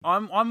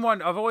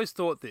I've always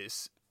thought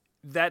this.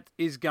 That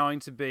is going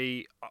to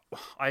be,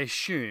 I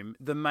assume,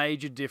 the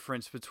major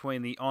difference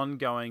between the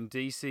ongoing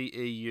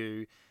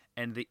DCEU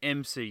and the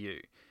MCU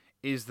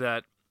is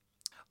that,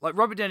 like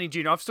Robert Downey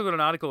Jr., I've still got an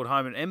article at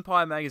home, an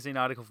Empire magazine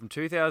article from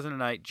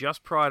 2008,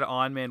 just prior to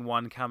Iron Man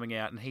 1 coming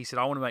out, and he said,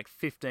 I want to make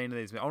 15 of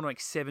these movies. I want to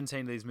make 17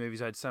 of these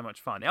movies. I had so much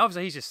fun. Now,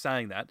 obviously, he's just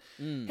saying that.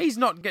 He's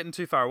not getting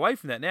too far away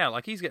from that now.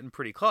 Like, he's getting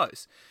pretty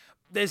close.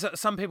 There's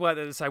some people out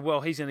there that say,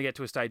 well, he's going to get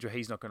to a stage where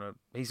he's not going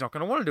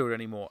to want to do it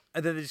anymore,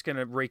 and then they're just going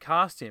to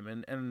recast him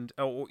and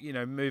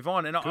move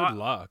on. And Good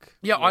luck.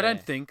 Yeah, I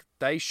don't think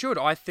they should.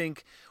 I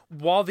think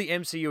while the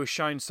MCU has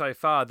shown so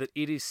far that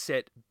it is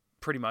set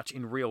pretty much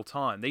in real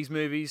time, these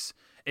movies,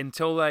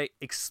 until they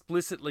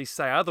explicitly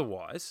say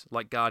otherwise,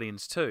 like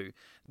Guardians 2,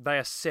 they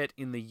are set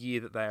in the year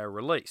that they are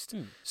released.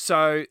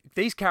 So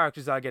these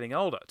characters are getting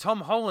older.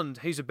 Tom Holland,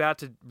 who's about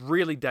to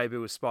really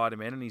debut as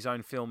Spider-Man in his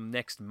own film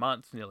next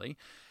month nearly,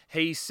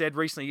 he said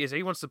recently, yes,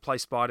 he wants to play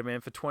Spider-Man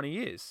for 20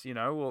 years,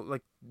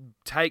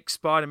 take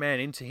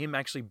Spider-Man into him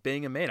actually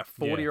being a man, a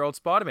 40-year-old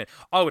Spider-Man.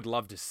 I would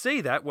love to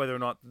see that, whether or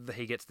not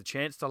he gets the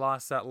chance to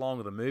last that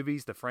long, or the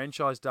movies, the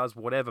franchise does,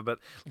 whatever. But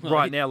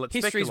right now, let's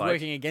history's speculate.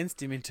 working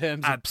against him in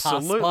terms of past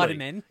Absolutely.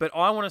 Spider-Man. But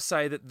I want to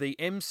say that the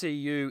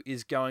MCU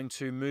is going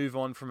to move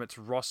on from its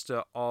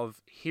roster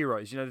of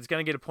heroes. There's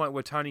going to get a point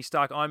where Tony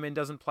Stark, Iron Man,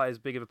 doesn't play as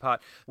big of a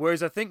part.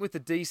 Whereas I think with the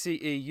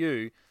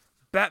DCEU,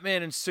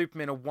 Batman and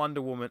Superman and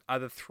Wonder Woman are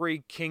the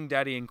three king,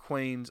 daddy, and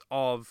queens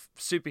of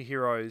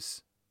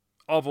superheroes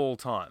of all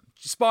time.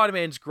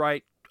 Spider-Man's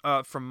great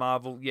from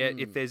Marvel. Yeah,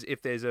 if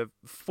there's a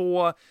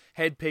 4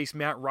 headpiece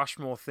Mount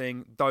Rushmore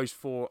thing, those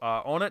 4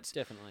 are on it.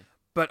 Definitely.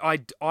 But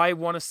I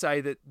want to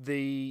say that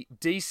the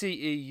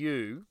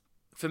DCEU,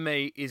 for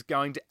me, is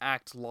going to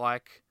act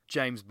like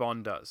James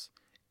Bond does.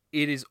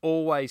 It is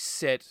always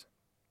set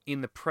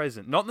in the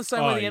present. Not in the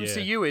same way the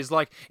MCU is.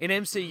 Like, in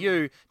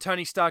MCU,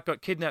 Tony Stark got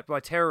kidnapped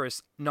by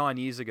terrorists 9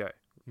 years ago.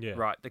 Yeah.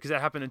 Right, because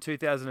that happened in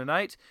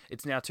 2008.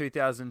 It's now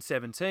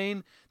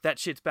 2017. That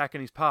shit's back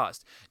in his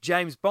past.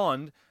 James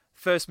Bond,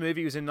 first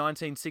movie was in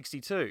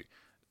 1962.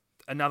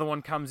 Another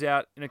one comes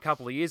out in a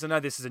couple of years. I know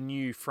this is a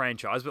new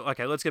franchise, but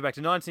okay, let's go back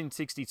to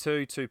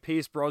 1962 to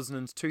Pierce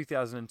Brosnan's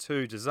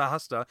 2002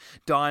 disaster,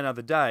 Die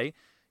Another Day.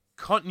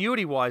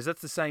 Continuity-wise,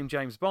 that's the same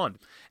James Bond.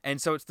 And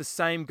so it's the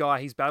same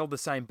guy. He's battled the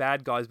same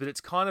bad guys, but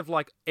it's kind of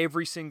like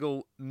every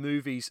single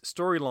movie's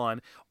storyline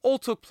all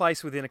took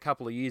place within a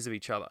couple of years of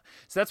each other.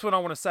 So that's what I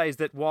want to say, is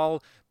that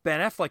while Ben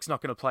Affleck's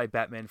not going to play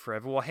Batman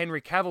forever, while Henry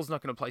Cavill's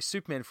not going to play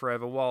Superman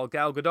forever, while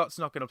Gal Gadot's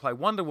not going to play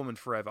Wonder Woman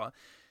forever,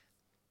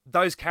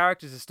 those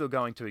characters are still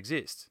going to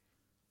exist.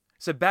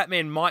 So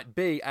Batman might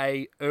be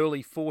a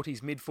early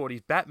 40s,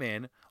 mid-40s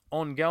Batman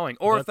ongoing.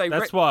 Or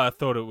that's why I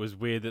thought it was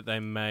weird that they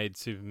made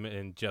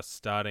Superman just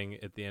starting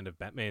at the end of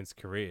Batman's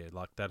career.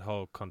 Like, that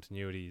whole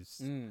continuity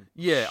is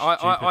Yeah,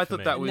 I thought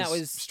me. that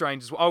was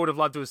strange as well. I would have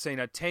loved to have seen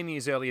a 10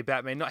 years earlier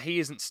Batman. Not, he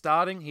isn't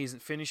starting, he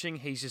isn't finishing,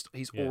 he's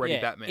already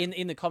Batman.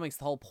 In the comics,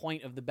 the whole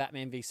point of the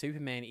Batman v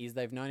Superman is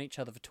they've known each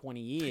other for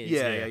 20 years.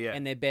 Yeah.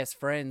 And they're best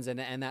friends,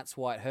 and that's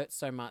why it hurts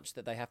so much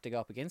that they have to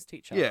go up against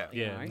each Yeah. other.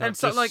 You know? Not And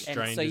so, just like-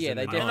 strangers they in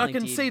the definitely And I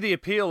can did. see the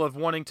appeal of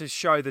wanting to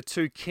show the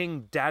two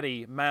king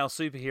daddy male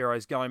superheroes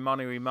going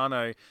mano a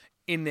mano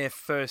in their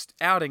first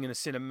outing in a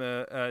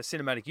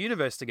cinematic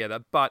universe together,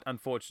 but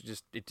unfortunately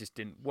it just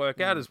didn't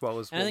work out as well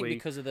as And I what think we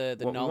because of the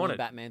what we Nolan wanted.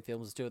 Batman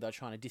films too, they're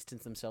trying to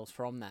distance themselves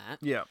from that.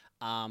 Yeah.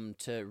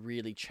 To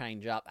really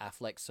change up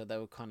Affleck, so they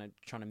were kind of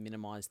trying to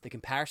minimize the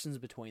comparisons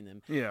between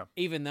them. Yeah.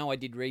 Even though I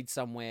did read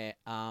somewhere,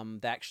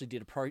 they actually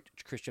did approach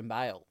Christian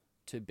Bale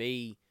to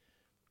be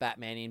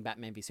Batman in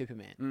Batman v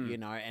Superman,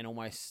 and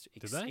almost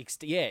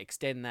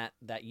extend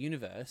that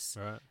universe.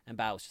 Right. And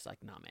Bale was just like,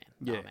 nah,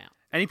 man, I'm out.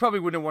 And he probably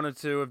wouldn't have wanted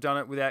to have done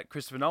it without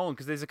Christopher Nolan,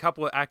 because there's a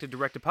couple of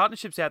actor-director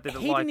partnerships out there that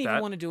He like didn't even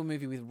that. want to do a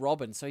movie with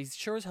Robin, so he's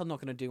sure as hell not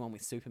going to do one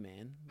with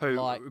Superman. Who?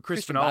 Like Christopher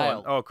Christian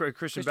Nolan. Bale. Oh,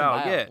 Christian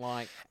Bale, yeah.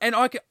 Like, And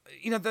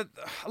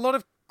a lot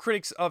of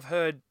critics I've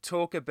heard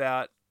talk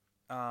about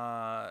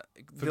For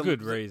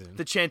good reason.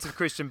 the chance of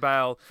Christian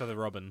Bale. For the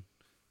Robin.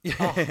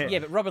 yeah,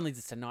 but Robin leads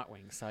us to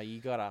Nightwing, so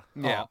you gotta.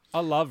 Yeah. Oh,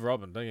 I love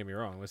Robin, don't get me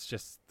wrong. It's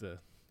just the...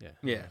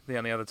 Yeah, the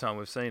only other time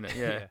we've seen it,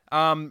 yeah.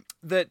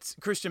 That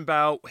Christian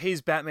Bale,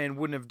 his Batman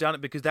wouldn't have done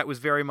it because that was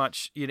very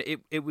much,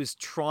 it was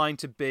trying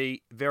to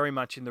be very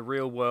much in the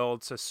real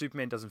world, so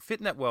Superman doesn't fit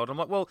in that world. I'm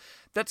like, well,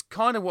 that's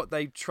kind of what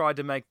they tried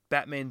to make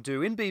Batman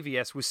do in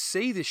BVS, was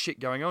see this shit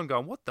going on,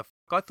 going, what the fuck?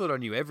 I thought I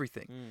knew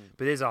everything.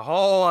 But there's a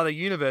whole other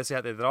universe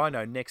out there that I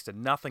know next to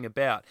nothing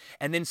about.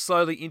 And then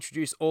slowly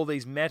introduce all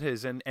these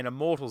metas and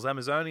immortals,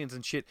 Amazonians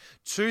and shit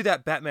to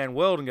that Batman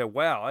world and go,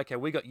 wow, okay,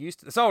 we got used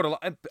to this. So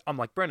I'm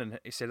like Brendan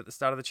said at the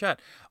start of the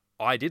chat,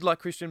 I did like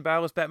Christian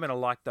Bale as Batman. I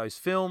liked those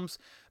films.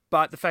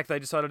 But the fact they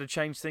decided to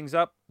change things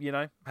up,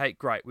 hey,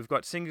 great. We've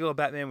got singular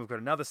Batman, we've got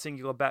another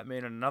singular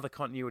Batman and another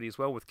continuity as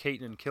well with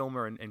Keaton and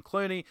Kilmer and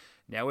Clooney.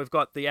 Now we've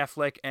got the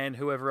Affleck and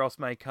whoever else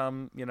may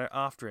come,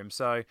 after him.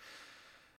 So